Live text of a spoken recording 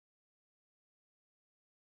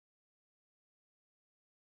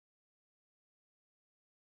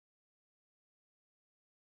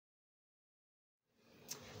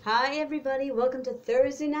Hi everybody, welcome to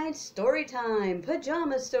Thursday night story time,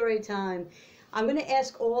 Pajama Storytime. I'm going to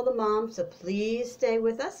ask all the moms to please stay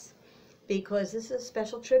with us because this is a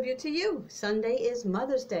special tribute to you. Sunday is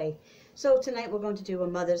Mother's Day. So tonight we're going to do a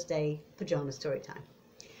Mother's Day Pajama Storytime.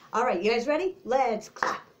 Alright, you guys ready? Let's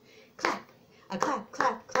clap, clap, a clap,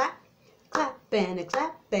 clap, clap, clap, and a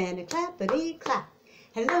clap, and a clappity clap.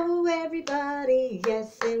 Hello everybody,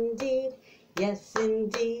 yes indeed, yes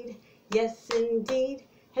indeed, yes indeed.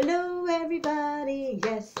 Hello everybody,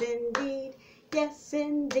 yes indeed,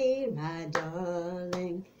 my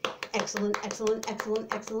darling. Excellent, excellent,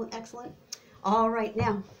 excellent, excellent, excellent. All right,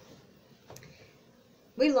 now,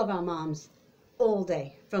 we love our moms all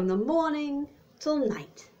day, from the morning till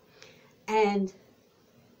night. And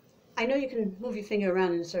I know you can move your finger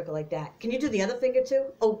around in a circle like that. Can you do the other finger too?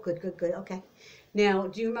 Oh, good, good, good, okay. Now,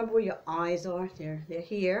 do you remember where your eyes are? They're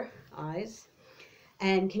here, eyes.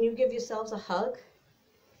 And can you give yourselves a hug?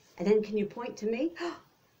 And then can you point to me?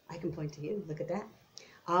 I can point to you. Look at that.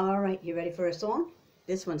 All right, you ready for a song?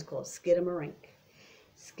 This one's called Skidamarink.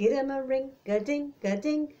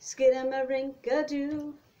 Skidamarink-a-dink-a-dink,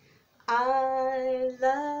 skidamarink-a-doo. I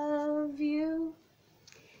love you.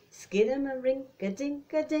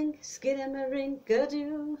 Skidamarink-a-dink-a-dink,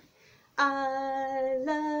 skidamarink-a-doo. I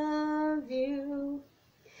love you.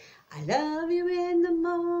 I love you in the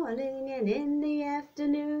morning and in the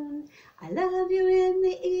afternoon. I love you in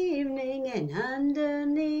the evening and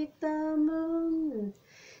underneath the moon.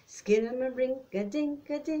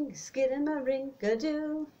 Skidamarink-a-dink-a-dink,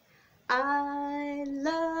 skidamarink-a-doo. I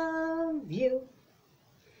love you.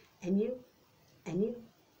 And you, and you,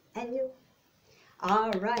 and you.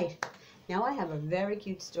 All right. Now I have a very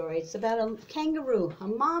cute story. It's about a kangaroo, a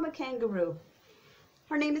mama kangaroo.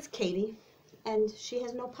 Her name is Katie. And she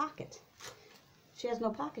has no pocket. She has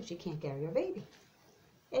no pocket. She can't carry her baby.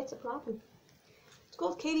 It's a problem. It's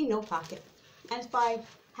called Katie No Pocket. And it's by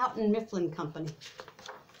Houghton Mifflin Company.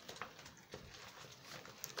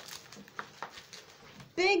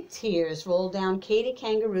 Big tears rolled down Katie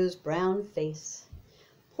Kangaroo's brown face.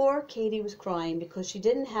 Poor Katie was crying because she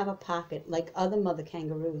didn't have a pocket like other mother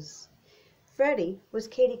kangaroos. Freddie was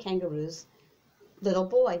Katie Kangaroo's little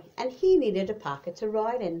boy, and he needed a pocket to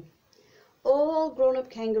ride in. All grown-up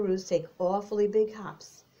kangaroos take awfully big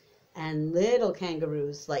hops, and little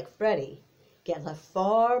kangaroos, like Freddie, get left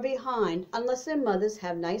far behind unless their mothers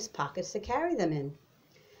have nice pockets to carry them in.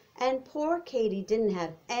 And poor Katie didn't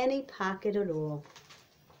have any pocket at all.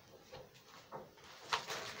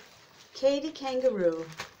 Katie Kangaroo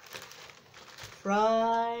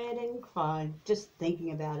cried and cried, just thinking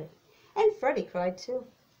about it. And Freddie cried too.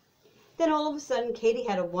 Then all of a sudden, Katie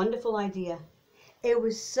had a wonderful idea. It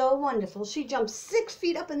was so wonderful, she jumped 6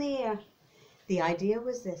 feet up in the air. The idea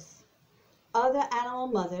was this. Other animal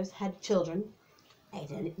mothers had children.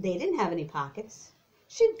 They didn't have any pockets.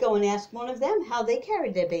 She'd go and ask one of them how they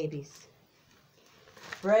carried their babies.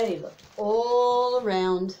 Freddie looked all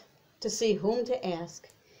around to see whom to ask,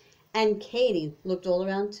 and Katie looked all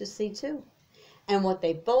around to see too. And what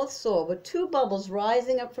they both saw were 2 bubbles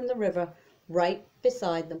rising up from the river right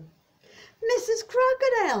beside them. "Mrs.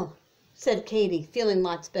 Crocodile," said Katie, feeling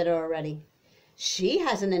lots better already. "She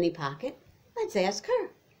hasn't any pocket. Let's ask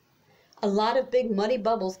her." A lot of big muddy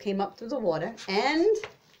bubbles came up through the water, and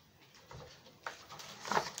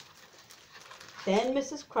then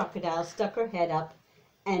Mrs. Crocodile stuck her head up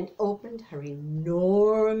and opened her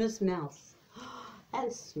enormous mouth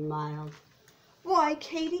and smiled. "Why,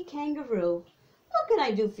 Katie Kangaroo, what can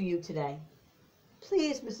I do for you today?"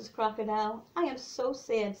 "Please, Mrs. Crocodile, I am so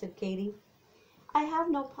sad," said Katie. "I have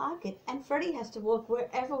no pocket, and Freddie has to walk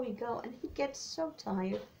wherever we go, and he gets so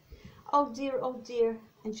tired. Oh dear,"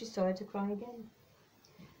 and she started to cry again.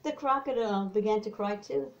 The crocodile began to cry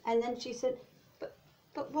too, and then she said, But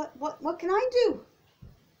what can I do?"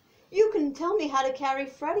 "You can tell me how to carry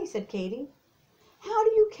Freddie," said Katie. "How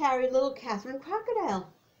do you carry little Catherine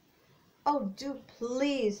Crocodile?" "Oh, do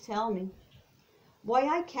please tell me." "Why,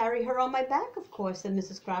 I carry her on my back, of course," said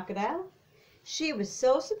Mrs. Crocodile. She was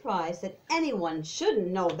so surprised that anyone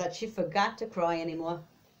shouldn't know that she forgot to cry anymore.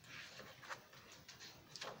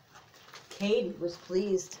 Katie was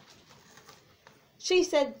pleased. She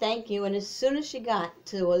said thank you, and as soon as she got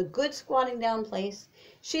to a good squatting down place,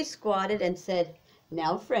 she squatted and said,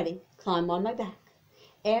 "Now, Freddie, climb on my back.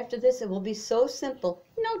 After this it will be so simple,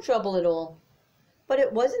 no trouble at all." But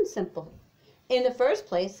it wasn't simple. In the first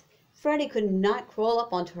place, Freddie could not crawl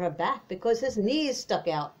up onto her back because his knees stuck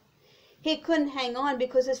out. He couldn't hang on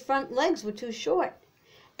because his front legs were too short.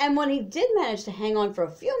 And when he did manage to hang on for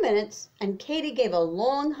a few minutes, and Katie gave a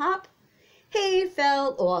long hop, he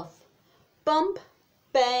fell off. Bump,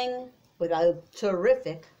 bang, with a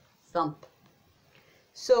terrific thump.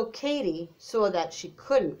 So Katy saw that she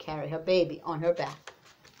couldn't carry her baby on her back.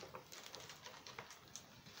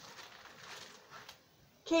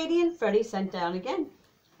 Katy and Freddie sat down again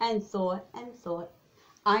and thought and thought.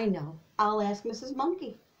 I know, I'll ask Mrs.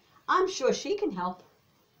 Monkey. I'm sure she can help.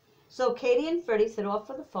 So Katy and Freddie set off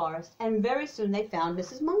for the forest, and very soon they found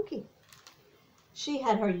Mrs. Monkey. She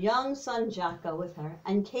had her young son Jocko with her,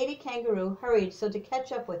 and Katy Kangaroo hurried so to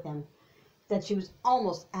catch up with him that she was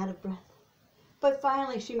almost out of breath. But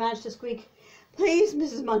finally she managed to squeak, "Please,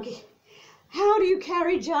 Mrs. Monkey, how do you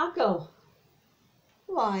carry Jocko?"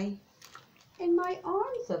 "Why, in my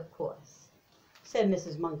arms, of course," said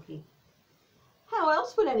Mrs. Monkey. "How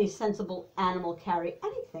else would any sensible animal carry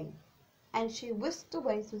anything?" And she whisked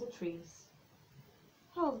away through the trees.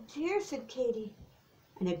 "Oh dear," said Katy,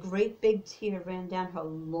 and a great big tear ran down her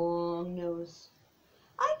long nose.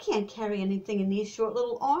 "I can't carry anything in these short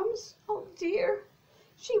little arms. Oh dear,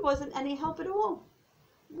 she wasn't any help at all.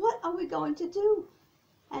 What are we going to do?"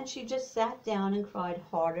 And she just sat down and cried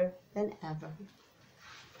harder than ever.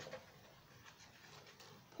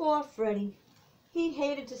 Poor Freddie. He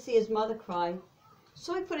hated to see his mother cry,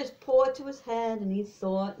 so he put his paw to his head and he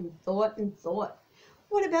thought and thought and thought.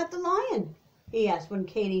 "What about the lion?" he asked when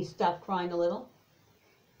Katy stopped crying a little.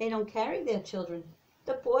 "They don't carry their children.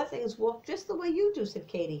 The poor things walk just the way you do," said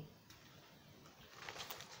Katy.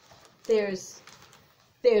 There's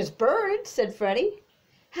birds," said Freddie.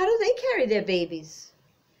 "How do they carry their babies?"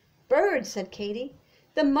 "Birds," said Katy.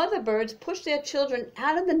 "The mother birds push their children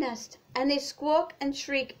out of the nest, and they squawk and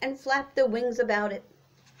shriek and flap their wings about it."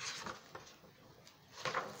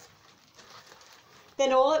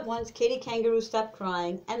 Then all at once Katy Kangaroo stopped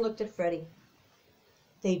crying and looked at Freddie.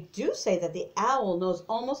 "They do say that the owl knows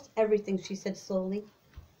almost everything," she said slowly.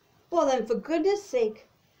 "Well then, for goodness sake,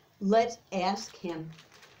 let's ask him,"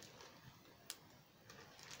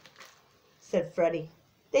 said Freddie.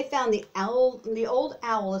 They found the old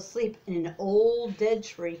owl asleep in an old dead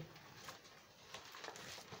tree.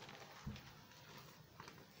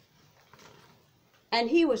 And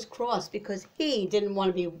he was cross because he didn't want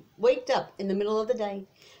to be waked up in the middle of the day.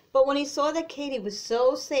 But when he saw that Katy was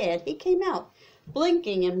so sad, he came out,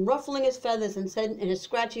 blinking and ruffling his feathers, and said in a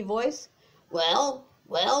scratchy voice, "Well,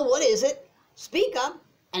 what is it? Speak up,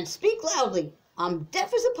 and speak loudly. I'm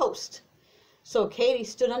deaf as a post." So Katy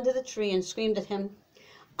stood under the tree and screamed at him,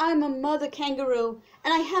 "I'm a mother kangaroo,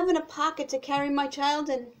 and I haven't a pocket to carry my child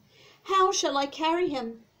in. How shall I carry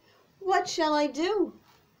him? What shall I do?"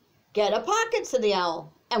 "Get a pocket," said the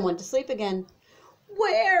owl, and went to sleep again.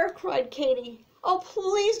 "Where?" cried Katy. "Oh,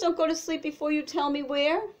 please don't go to sleep before you tell me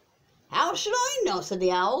where." "How should I know?" said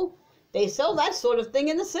the owl. "They sell that sort of thing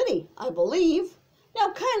in the city, I believe.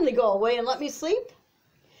 Now kindly go away and let me sleep."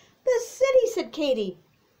 "The city," said Katy.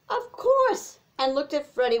 "Of course," and looked at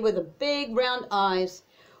Freddie with the big round eyes.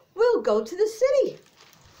 "We'll go to the city."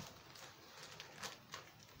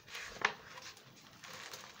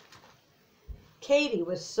 Katy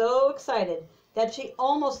was so excited that she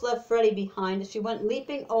almost left Freddie behind as she went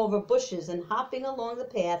leaping over bushes and hopping along the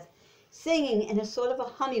path, singing in a sort of a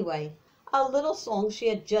hummy way a little song she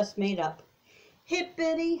had just made up.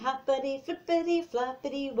 "Hippity hoppity flippity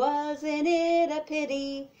floppity, wasn't it a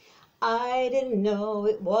pity? I didn't know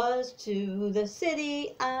it was to the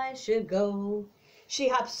city I should go." She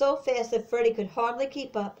hopped so fast that Freddie could hardly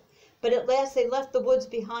keep up, but at last they left the woods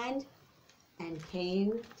behind and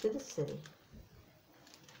came to the city.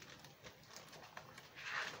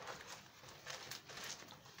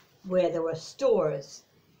 Where there were stores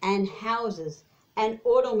and houses and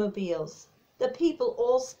automobiles. The people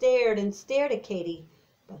all stared and stared at Katy,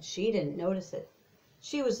 but she didn't notice it.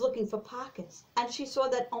 She was looking for pockets, and she saw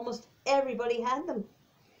that almost everybody had them.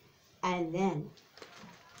 And then,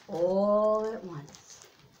 all at once,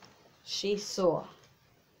 she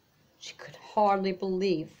could hardly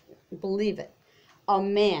believe it, a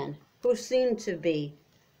man who seemed to be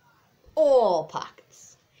all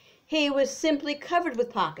pockets. He was simply covered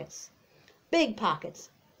with pockets. Big pockets,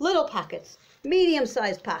 little pockets,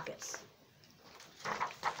 medium-sized pockets.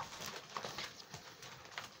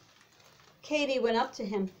 Katy went up to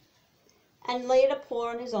him and laid a paw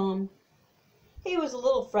on his arm. He was a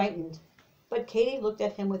little frightened, but Katy looked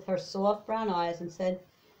at him with her soft brown eyes and said,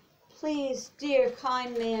 "Please, dear,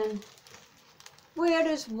 kind man, where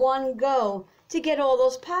does one go to get all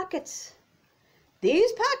those pockets?"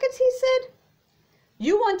 "These pockets?" he said.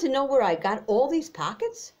 "You want to know where I got all these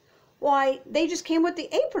pockets? Why, they just came with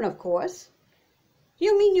the apron, of course."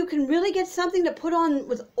 "You mean you can really get something to put on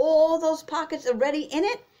with all those pockets already in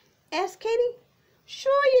it?" asked Katy.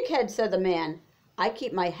 "Sure you can," said the man. "I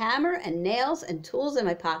keep my hammer and nails and tools in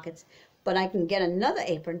my pockets, but I can get another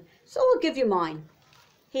apron, so I'll give you mine."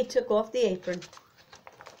 He took off the apron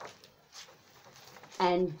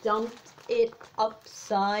and dumped it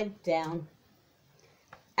upside down.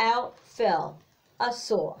 Out fell a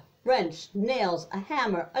saw, wrench, nails, a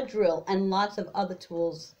hammer, a drill, and lots of other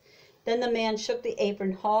tools. Then the man shook the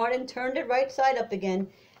apron hard and turned it right side up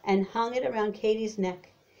again and hung it around Katie's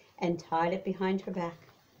neck and tied it behind her back.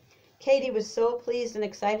 Katie was so pleased and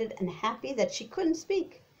excited and happy that she couldn't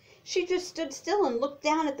speak. She just stood still and looked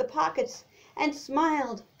down at the pockets and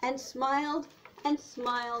smiled and smiled and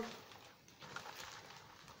smiled.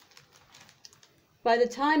 By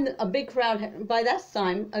that time, a big crowd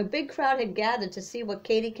had gathered to see what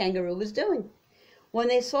Katie Kangaroo was doing. When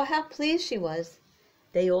they saw how pleased she was,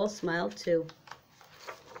 they all smiled too.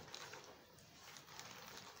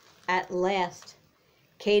 At last,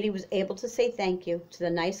 Katie was able to say thank you to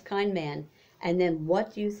the nice, kind man, and then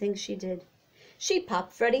what do you think she did? She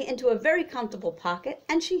popped Freddie into a very comfortable pocket,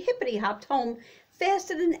 and she hippity-hopped home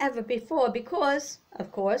faster than ever before because,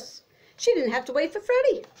 of course, she didn't have to wait for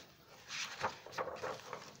Freddie.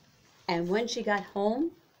 And when she got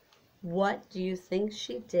home, what do you think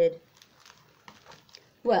she did?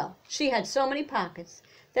 Well, she had so many pockets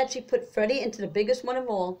that she put Freddie into the biggest one of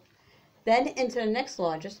all. Then into the next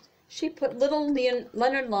largest, she put little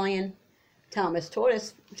Leonard Lion. Thomas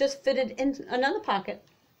Tortoise just fitted in another pocket.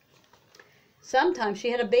 Sometimes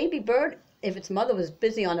she had a baby bird if its mother was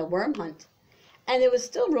busy on a worm hunt. And there was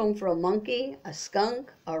still room for a monkey, a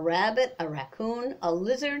skunk, a rabbit, a raccoon, a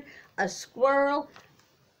lizard, a squirrel,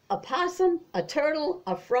 a possum, a turtle,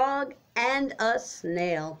 a frog, and a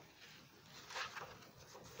snail.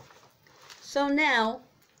 So now,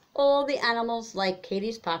 all the animals like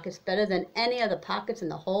Katie's pockets better than any other pockets in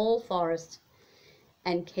the whole forest.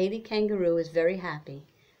 And Katie Kangaroo is very happy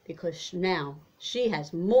because now she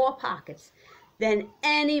has more pockets than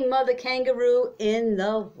any mother kangaroo in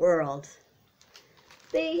the world.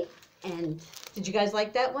 The end. Did you guys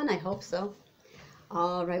like that one? I hope so.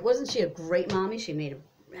 All right, wasn't she a great mommy? She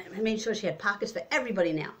made sure she had pockets for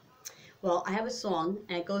everybody now. Well, I have a song,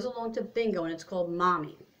 and it goes along to bingo, and it's called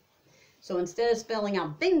Mommy. So instead of spelling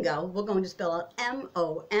out bingo, we're going to spell out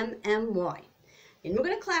M-O-M-M-Y. And we're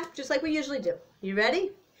going to clap just like we usually do. You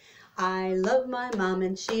ready? I love my mom,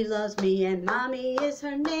 and she loves me, and Mommy is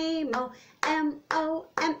her name. Oh,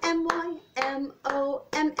 M-O-M-M-Y,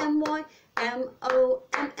 M-O-M-M-Y,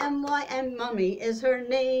 M-O-M-M-Y, and Mommy is her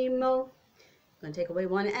name. Oh, I'm going to take away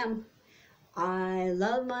one M. I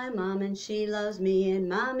love my mom, and she loves me, and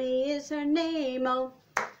Mommy is her name. Oh,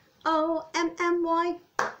 O-M-M-Y,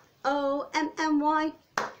 O-M-M-Y,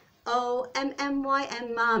 O-M-M-Y,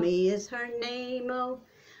 and Mommy is her name. Oh,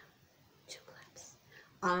 two claps.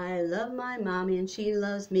 I love my mommy, and she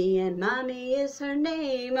loves me, and Mommy is her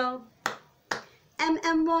name. Oh,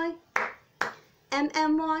 M-M-Y,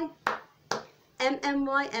 M-M-Y,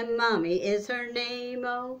 M-M-Y, and Mommy is her name.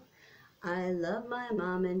 Oh, I love my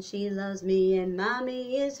mom, and she loves me, and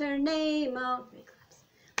Mommy is her name. Oh, three claps.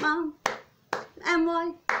 Mom,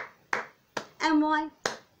 M-Y, M-Y,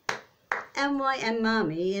 M-Y, and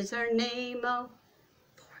Mommy is her name. Oh,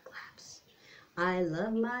 four claps. I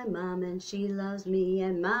love my mom, and she loves me,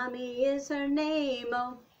 and Mommy is her name.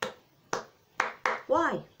 Oh,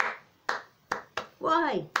 why?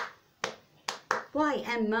 Why? Why,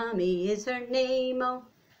 and Mommy is her name. Oh,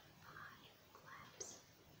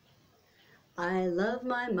 I love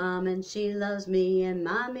my mom, and she loves me, and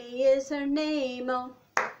Mommy is her name. Oh,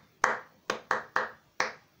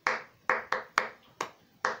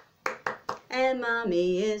 and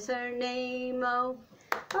Mommy is her name. Oh,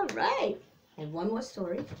 all right. And one more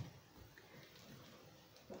story.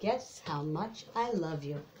 Guess how much I love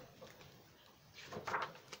you.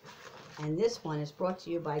 And this one is brought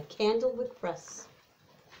to you by Candlewood Press.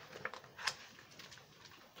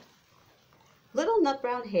 Little Nut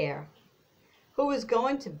Brown Hare, who was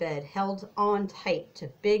going to bed, held on tight to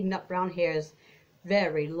Big Nut Brown Hare's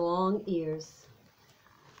very long ears.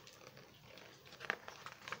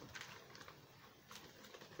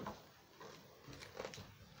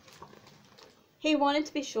 He wanted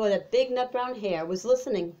to be sure that Big Nut Brown Hare was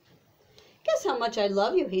listening. "Guess how much I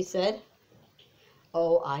love you," he said.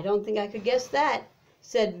 "Oh, I don't think I could guess that,"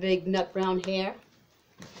 said Big Nut Brown Hare.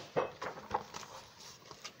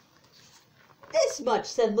 "This much,"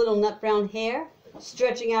 said Little Nut Brown Hare,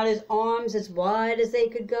 stretching out his arms as wide as they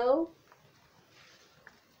could go.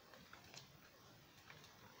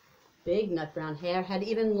 Big Nut Brown Hare had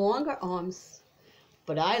even longer arms.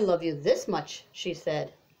 "But I love you this much," she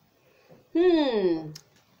said.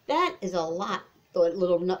 That is a lot," thought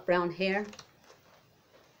Little Nut Brown Hare.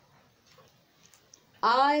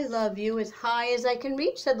 I love you as high as I can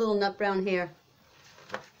reach, said little nut brown hare.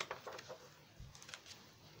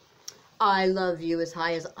 I love you as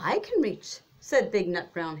high as I can reach, said big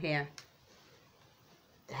nut brown hare.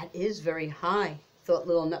 That is very high, thought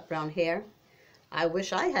little nut brown hare. I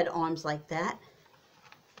wish I had arms like that.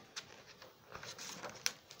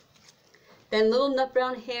 Then little nut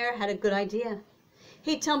brown hare had a good idea.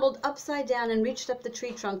 He tumbled upside down and reached up the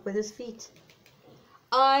tree trunk with his feet.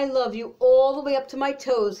 I love you all the way up to my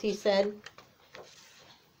toes, he said.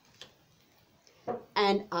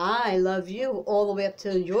 And I love you all the way up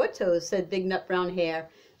to your toes, said big nut brown hare,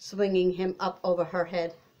 swinging him up over her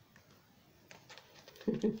head.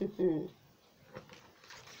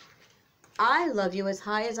 I love you as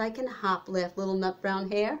high as I can hop, laughed little nut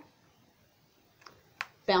brown hare,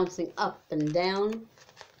 bouncing up and down.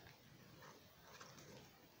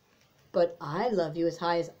 But I love you as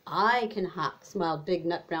high as I can hop, smiled big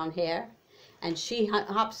nut brown hare, and she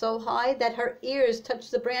hopped so high that her ears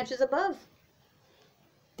touched the branches above.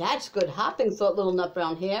 That's good hopping, thought little nut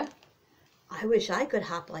brown hare. I wish I could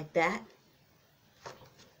hop like that.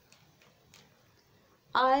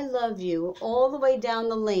 I love you all the way down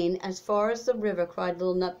the lane as far as the river, cried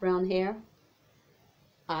little nut brown hare.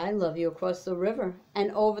 I love you across the river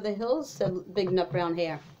and over the hills, said big nut brown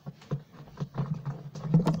hare.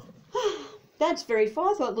 That's very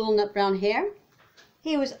far, thought little nut brown hare.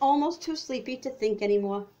 He was almost too sleepy to think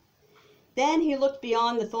anymore. Then he looked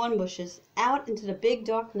beyond the thorn bushes, out into the big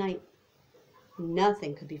dark night.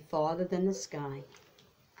 Nothing could be farther than the sky.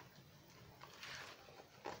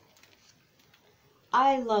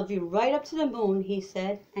 I love you right up to the moon, he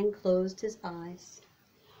said, and closed his eyes.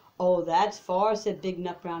 Oh, that's far, said big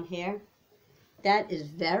nut brown hare. That is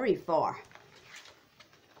very far.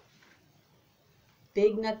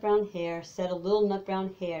 Big nut brown hare settled little nut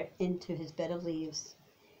brown hare into his bed of leaves.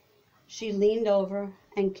 She leaned over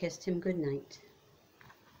and kissed him good night.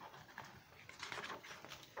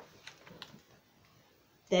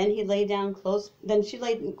 Then she lay down close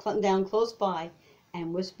by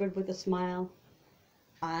and whispered with a smile,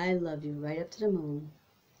 I love you right up to the moon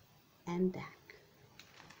and back.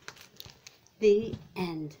 The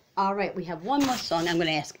end. All right, we have one more song. I'm going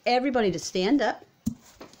to ask everybody to stand up.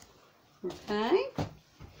 Okay.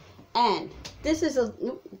 And this is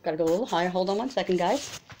gotta go a little higher. Hold on one second,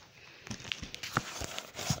 guys.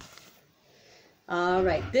 All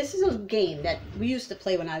right, this is a game that we used to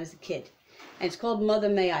play when I was a kid. And it's called Mother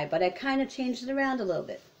May I, but I kind of changed it around a little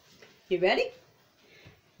bit. You ready?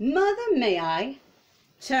 Mother May I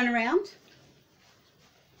turn around?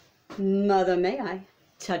 Mother May I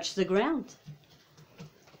touch the ground?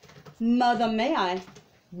 Mother May I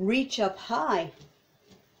reach up high?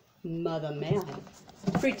 Mother May I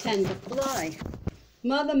pretend to fly?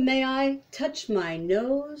 Mother May I touch my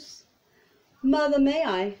nose? Mother May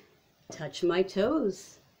I touch my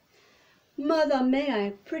toes? Mother May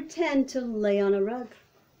I pretend to lay on a rug?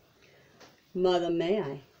 Mother May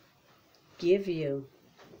I give you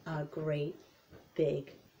a great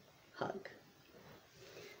big hug?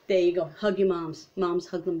 There you go. Hug your moms. Moms,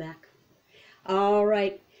 hug them back. All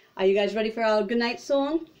right. Are you guys ready for our goodnight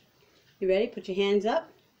song? You ready? Put your hands up.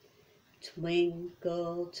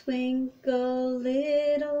 Twinkle, twinkle,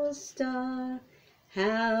 little star,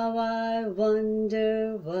 how I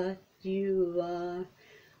wonder what you are.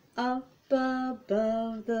 Up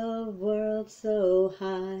above the world so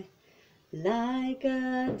high, like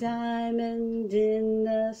a diamond in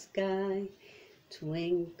the sky.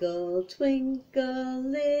 Twinkle, twinkle,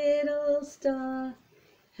 little star,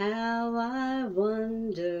 how I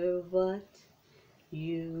wonder what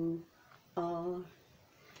you are.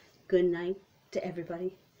 Good night to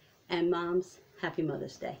everybody. And moms, happy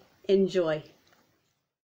Mother's Day. Enjoy.